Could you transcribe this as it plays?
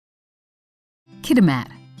Kitimat,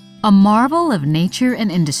 a marvel of nature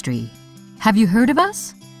and industry. Have you heard of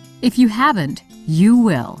us? If you haven't, you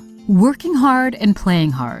will. Working hard and playing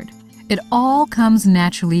hard. It all comes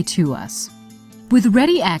naturally to us. With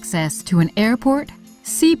ready access to an airport,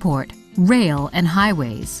 seaport, rail, and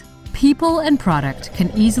highways, people and product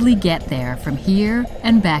can easily get there from here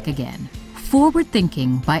and back again. Forward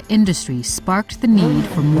thinking by industry sparked the need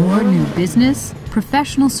for more new business,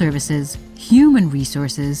 professional services, human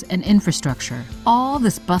resources, and infrastructure. All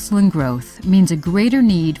this bustle and growth means a greater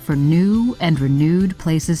need for new and renewed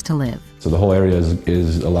places to live. So the whole area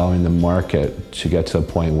is allowing the market to get to a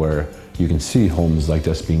point where you can see homes like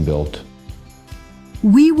this being built.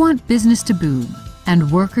 We want business to boom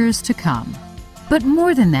and workers to come. But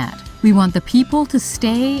more than that, we want the people to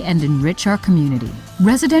stay and enrich our community.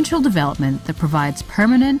 Residential development that provides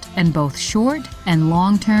permanent and both short and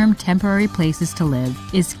long-term temporary places to live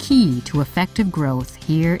is key to effective growth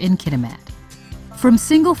here in Kitimat. From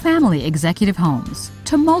single-family executive homes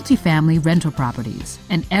to multifamily rental properties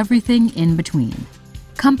and everything in between.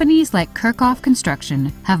 Companies like Kirkhoff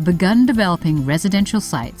Construction have begun developing residential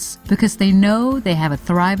sites because they know they have a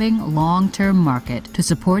thriving long-term market to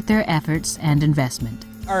support their efforts and investment.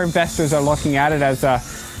 Our investors are looking at it as a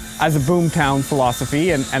boomtown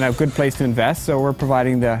philosophy and a good place to invest, so we're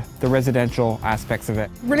providing the residential aspects of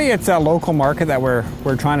it. Really, it's a local market that we're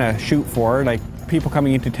trying to shoot for, like people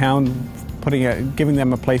coming into town, giving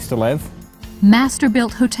them a place to live.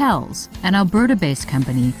 Master-built hotels, an Alberta-based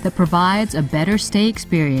company that provides a better stay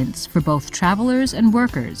experience for both travelers and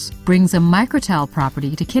workers, brings a microtel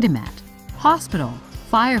property to Kitimat. Hospital,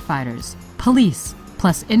 firefighters, police,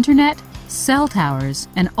 plus internet, cell towers,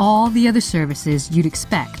 and all the other services you'd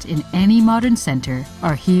expect in any modern center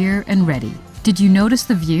are here and ready. Did you notice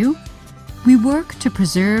the view? We work to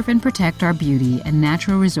preserve and protect our beauty and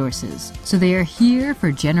natural resources so they are here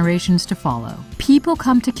for generations to follow. People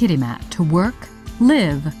come to Kitimat to work,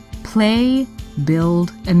 live, play,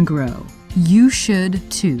 build, and grow. You should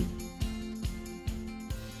too.